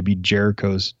guess maybe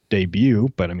Jericho's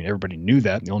debut. But I mean, everybody knew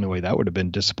that. The only way that would have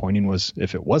been disappointing was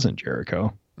if it wasn't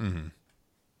Jericho. Mm-hmm.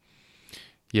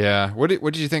 Yeah. What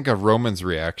did you think of Roman's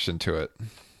reaction to it?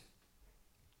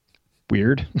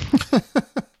 Weird.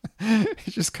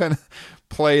 He just kind of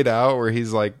played out where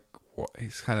he's like,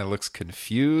 he's kind of looks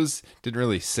confused, didn't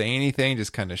really say anything,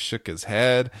 just kind of shook his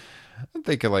head. I'm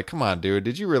thinking like, come on, dude,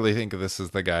 did you really think this is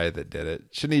the guy that did it?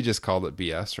 Shouldn't he just called it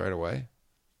BS right away?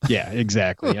 Yeah,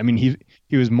 exactly. I mean,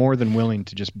 he was more than willing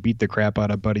to just beat the crap out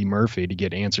of Buddy Murphy to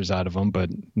get answers out of him, but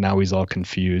now he's all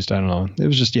confused. I don't know. It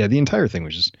was just, yeah, the entire thing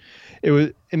was just, it was,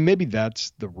 and maybe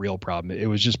that's the real problem. It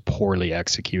was just poorly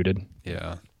executed.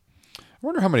 Yeah. I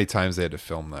wonder how many times they had to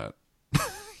film that.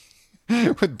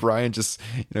 With Brian just,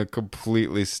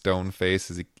 completely stone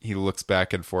faced as he looks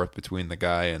back and forth between the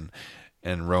guy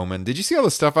and Roman. Did you see all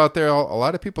the stuff out there? A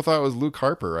lot of people thought it was Luke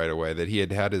Harper right away, that he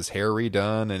had his hair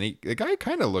redone, and the guy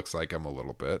kind of looks like him a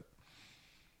little bit.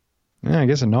 Yeah, I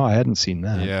guess no, I hadn't seen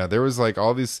that. Yeah, there was like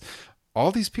all these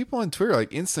people on Twitter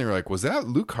like instantly were like, was that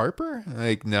Luke Harper?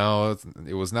 Like, no,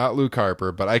 it was not Luke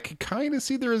Harper, but I could kind of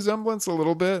see the resemblance a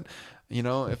little bit,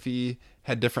 if he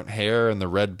had different hair and the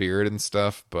red beard and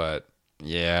stuff, but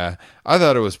yeah, I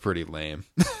thought it was pretty lame,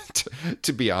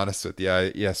 to be honest with you.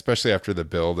 Yeah, especially after the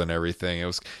build and everything. It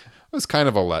was kind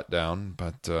of a letdown,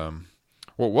 but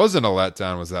what wasn't a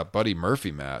letdown was that Buddy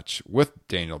Murphy match with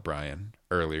Daniel Bryan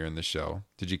earlier in the show.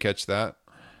 Did you catch that?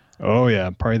 Oh yeah,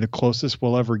 probably the closest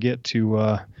we'll ever get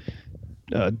to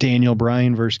Daniel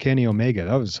Bryan versus Kenny Omega.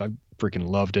 I freaking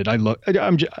loved it.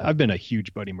 I've been a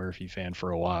huge Buddy Murphy fan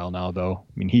for a while now, though.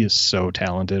 I mean, he is so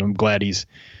talented. I'm glad he's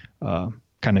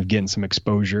kind of getting some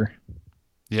exposure.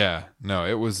 Yeah, no,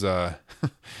 it was it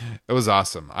was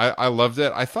awesome. I loved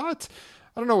it. I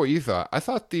don't know what you thought. I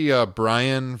thought the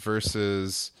Bryan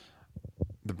versus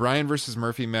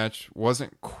Murphy match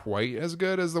wasn't quite as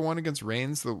good as the one against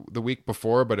Reigns the week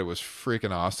before, but it was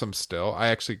freaking awesome still. I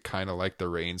actually kind of like the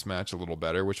Reigns match a little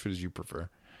better. Which did you prefer?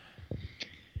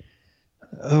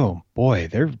 Oh boy,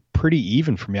 they're pretty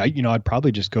even for me. I'd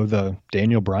probably just go the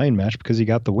Daniel Bryan match because he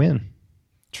got the win.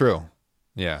 True.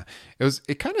 Yeah.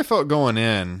 It kind of felt going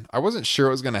in. I wasn't sure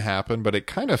it was going to happen, but it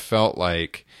kind of felt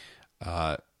like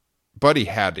Buddy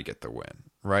had to get the win,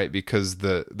 right? Because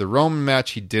the Roman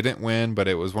match he didn't win, but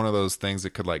it was one of those things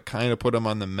that could like kind of put him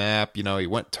on the map. He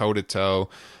went toe to toe.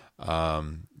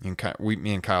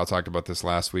 Me and Kyle talked about this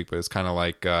last week, but it's kind of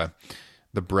like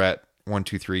the Brett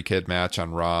 1-2-3 Kid match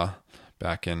on Raw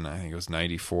back in, I think it was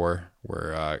 94,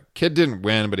 where Kid didn't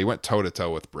win, but he went toe to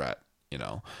toe with Brett.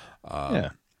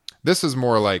 Yeah. This is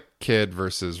more like Kid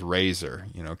versus Razor.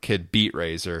 Kid beat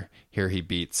Razor. Here he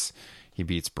beats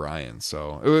Bryan.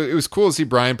 So it was cool to see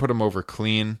Bryan put him over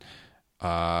clean.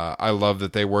 I love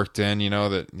that they worked in,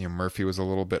 that Murphy was a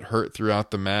little bit hurt throughout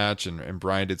the match, and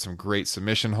Bryan did some great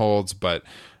submission holds, but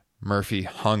Murphy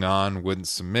hung on, wouldn't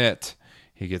submit.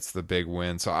 He gets the big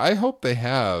win. So I hope they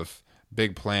have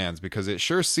big plans, because it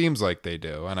sure seems like they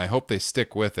do, and I hope they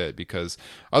stick with it, because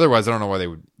otherwise I don't know why they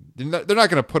would. They're not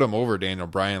going to put him over Daniel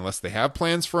Bryan unless they have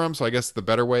plans for him. So I guess the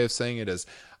better way of saying it is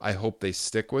I hope they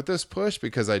stick with this push,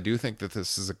 because I do think that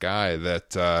this is a guy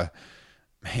that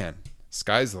man,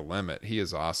 sky's the limit. He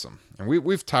is awesome, and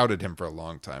we've touted him for a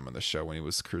long time on the show when he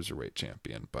was cruiserweight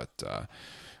champion, but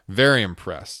very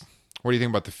impressed. What do you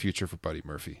think about the future for Buddy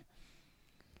Murphy?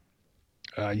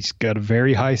 He's got a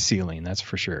very high ceiling, that's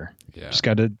for sure. Yeah. Just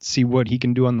got to see what he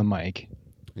can do on the mic.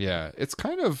 Yeah, it's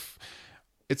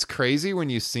crazy when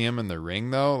you see him in the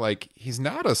ring, though. Like, he's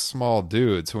not a small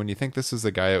dude. So when you think this is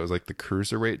the guy that was like the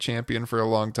cruiserweight champion for a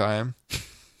long time,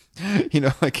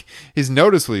 like he's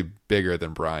noticeably bigger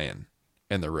than Bryan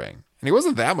in the ring. And he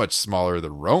wasn't that much smaller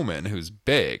than Roman, who's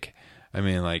big. I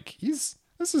mean, like, this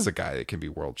is a guy that can be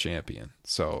world champion.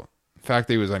 So the fact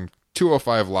that he was on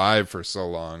 205 Live for so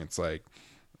long, it's like,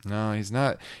 no, he's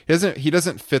not. He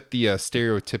doesn't fit the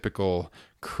stereotypical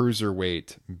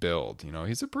cruiserweight build.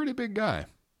 He's a pretty big guy.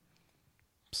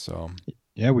 So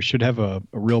yeah, we should have a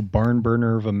real barn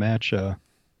burner of a match. I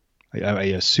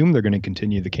assume they're going to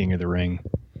continue the King of the Ring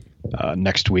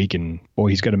next week, and boy,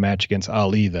 he's got a match against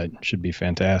Ali that should be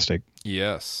fantastic.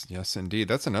 Yes, indeed.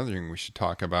 That's another thing we should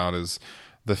talk about is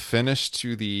the finish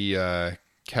to the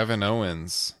Kevin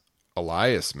Owens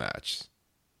Elias match.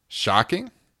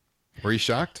 Shocking? Were you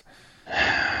shocked?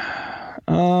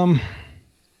 No.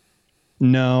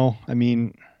 I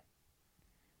mean,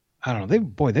 I don't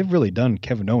know. They've really done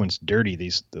Kevin Owens dirty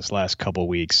this last couple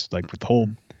weeks, like with the whole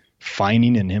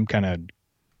fining and him kind of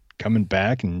coming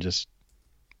back and just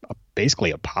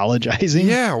basically apologizing.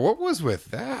 Yeah, what was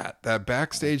with that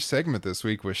backstage segment this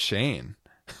week with Shane?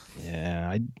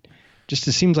 Yeah, it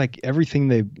seems like everything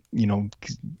they,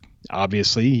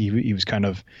 obviously he was kind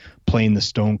of playing the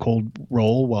Stone Cold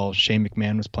role while Shane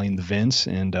McMahon was playing the Vince,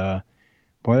 and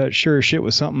boy, that sure as shit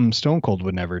was something Stone Cold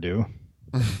would never do.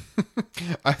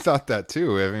 I thought that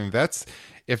too. I mean,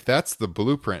 if that's the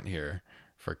blueprint here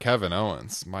for Kevin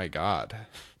Owens, my God,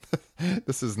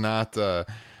 this is not.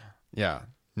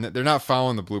 They're not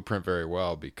following the blueprint very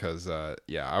well, because I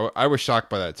was shocked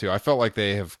by that too. I felt like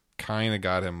they have kind of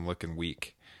got him looking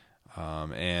weak,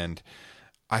 and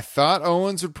I thought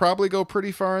Owens would probably go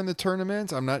pretty far in the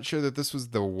tournament. I'm not sure that this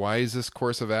was the wisest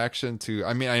course of action to,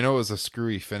 I mean, I know it was a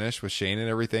screwy finish with Shane and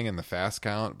everything in the fast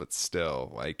count, but still,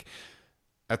 like,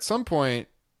 at some point,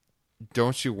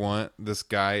 don't you want this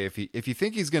guy, if you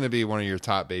think he's going to be one of your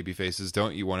top baby faces,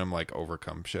 don't you want him like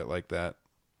overcome shit like that?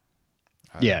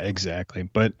 Yeah, exactly.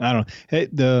 But I don't know. Hey,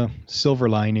 the silver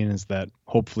lining is that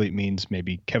hopefully it means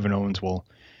maybe Kevin Owens will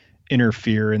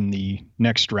interfere in the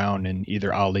next round, and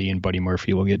either Ali and Buddy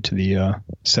Murphy will get to the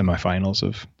semifinals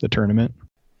of the tournament.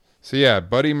 So yeah,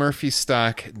 Buddy Murphy's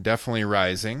stock definitely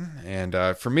rising, and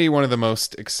for me, one of the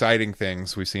most exciting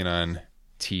things we've seen on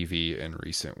TV in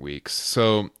recent weeks.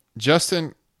 So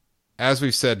Justin, as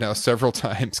we've said now several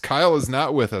times, Kyle is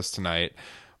not with us tonight,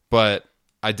 but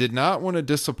I did not want to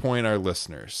disappoint our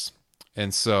listeners,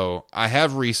 and so I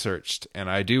have researched, and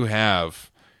I do have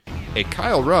a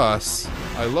Kyle Ross,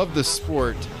 I love this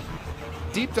sport,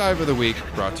 deep dive of the week,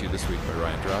 brought to you this week by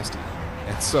Ryan Drosty.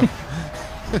 And so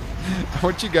I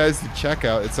want you guys to check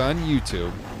out, it's on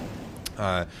YouTube.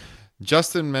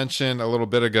 Justin mentioned a little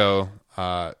bit ago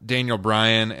Daniel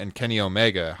Bryan and Kenny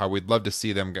Omega, how we'd love to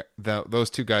see them, those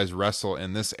two guys wrestle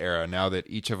in this era now that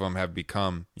each of them have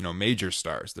become, major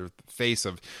stars. They're the face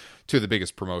of two of the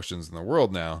biggest promotions in the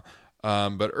world now.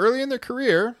 But early in their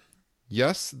career,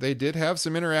 yes, they did have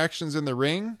some interactions in the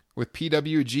ring with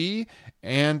PWG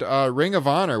and Ring of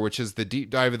Honor, which is the deep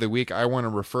dive of the week I want to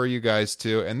refer you guys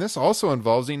to. And this also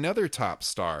involves another top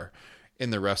star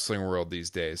in the wrestling world these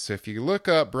days. So if you look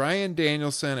up Bryan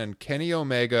Danielson and Kenny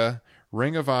Omega,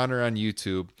 Ring of Honor on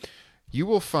YouTube, you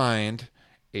will find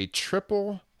a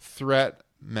triple threat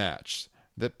match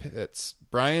that pits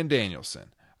Bryan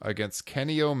Danielson against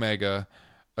Kenny Omega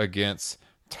against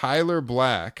Tyler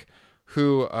Black,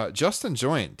 who Justin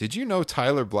joined. Did you know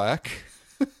Tyler Black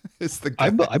is the guy?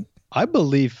 I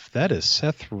believe that is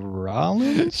Seth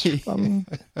Rollins.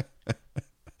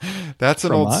 That's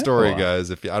an old story,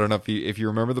 guys. I don't know if you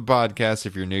remember the podcast.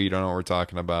 If you're new, you don't know what we're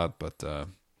talking about. But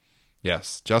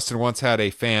yes, Justin once had a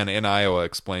fan in Iowa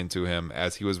explain to him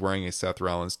as he was wearing a Seth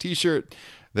Rollins T-shirt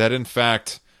that in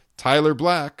fact Tyler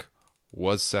Black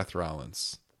was Seth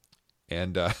Rollins.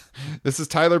 And this is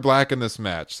Tyler Black in this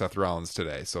match, Seth Rollins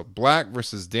today. So Black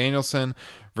versus Danielson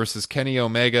versus Kenny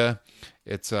Omega.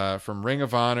 It's from Ring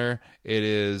of Honor. It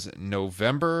is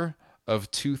November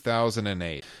of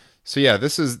 2008. So yeah,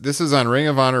 this is on Ring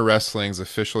of Honor Wrestling's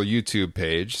official YouTube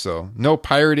page. So no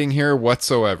pirating here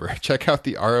whatsoever. Check out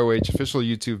the ROH official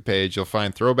YouTube page. You'll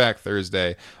find Throwback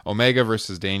Thursday, Omega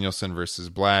versus Danielson versus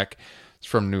Black. It's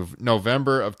from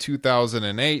November of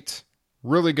 2008.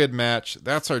 Really good match.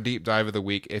 That's our deep dive of the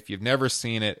week. If you've never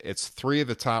seen it, it's three of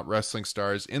the top wrestling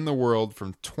stars in the world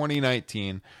from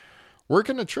 2019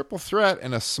 working a triple threat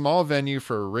in a small venue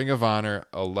for Ring of Honor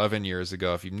 11 years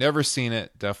ago. If you've never seen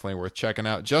it, definitely worth checking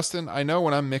out. Justin, I know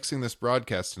when I'm mixing this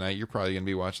broadcast tonight, you're probably going to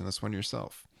be watching this one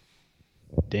yourself.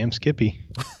 Damn Skippy.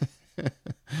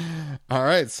 All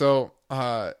right, so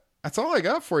that's all I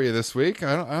got for you this week.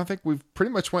 I don't think we've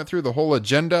pretty much went through the whole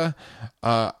agenda.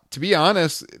 To be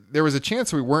honest, there was a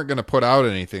chance we weren't going to put out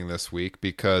anything this week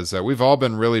because we've all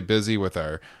been really busy with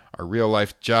our real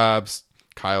life jobs.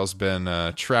 Kyle's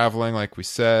been traveling, like we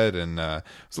said, and it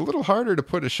was a little harder to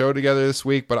put a show together this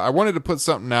week, but I wanted to put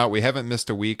something out. We haven't missed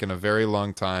a week in a very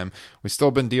long time. We've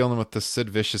still been dealing with the Sid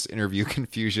Vicious interview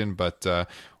confusion, but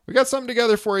we got something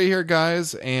together for you here,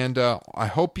 guys, and I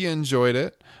hope you enjoyed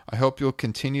it. I hope you'll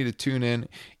continue to tune in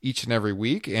each and every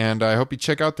week, and I hope you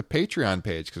check out the Patreon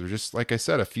page, because we're just, like I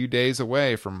said, a few days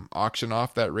away from auction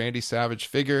off that Randy Savage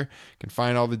figure. You can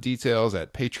find all the details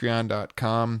at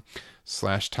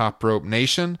patreon.com/Top Rope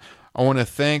Nation. I want to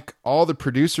thank all the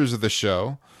producers of the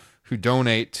show who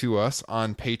donate to us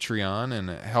on Patreon and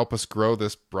help us grow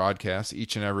this broadcast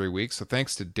each and every week. So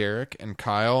thanks to Derek and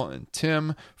Kyle and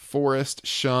Tim, Forrest,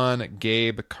 Sean,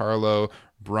 Gabe, Carlo,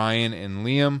 Brian, and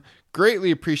Liam.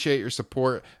 Greatly appreciate your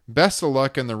support. Best of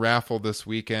luck in the raffle this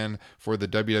weekend for the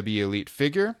WWE Elite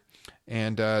figure.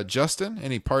 And Justin,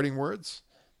 any parting words?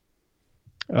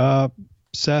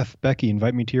 Seth, Becky,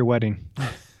 invite me to your wedding.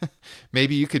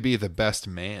 Maybe you could be the best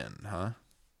man, huh?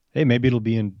 Hey, maybe it'll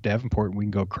be in Davenport and we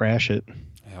can go crash it.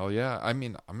 Hell yeah. I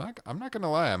mean, I'm not going to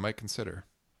lie. I might consider.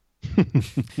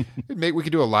 We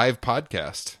could do a live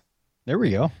podcast. There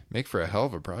we go. Make for a hell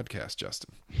of a broadcast,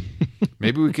 Justin.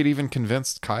 Maybe we could even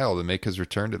convince Kyle to make his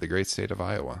return to the great state of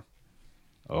Iowa.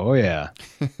 Oh, yeah.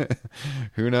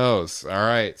 Who knows? All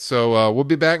right. So we'll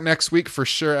be back next week for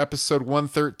sure. Episode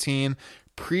 113,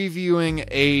 previewing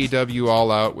AEW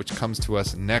All Out, which comes to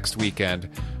us next weekend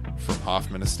from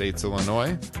Hoffman Estates,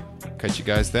 Illinois. Catch you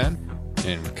guys then.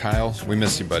 And Kyle, we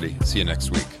miss you, buddy. See you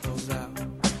next week.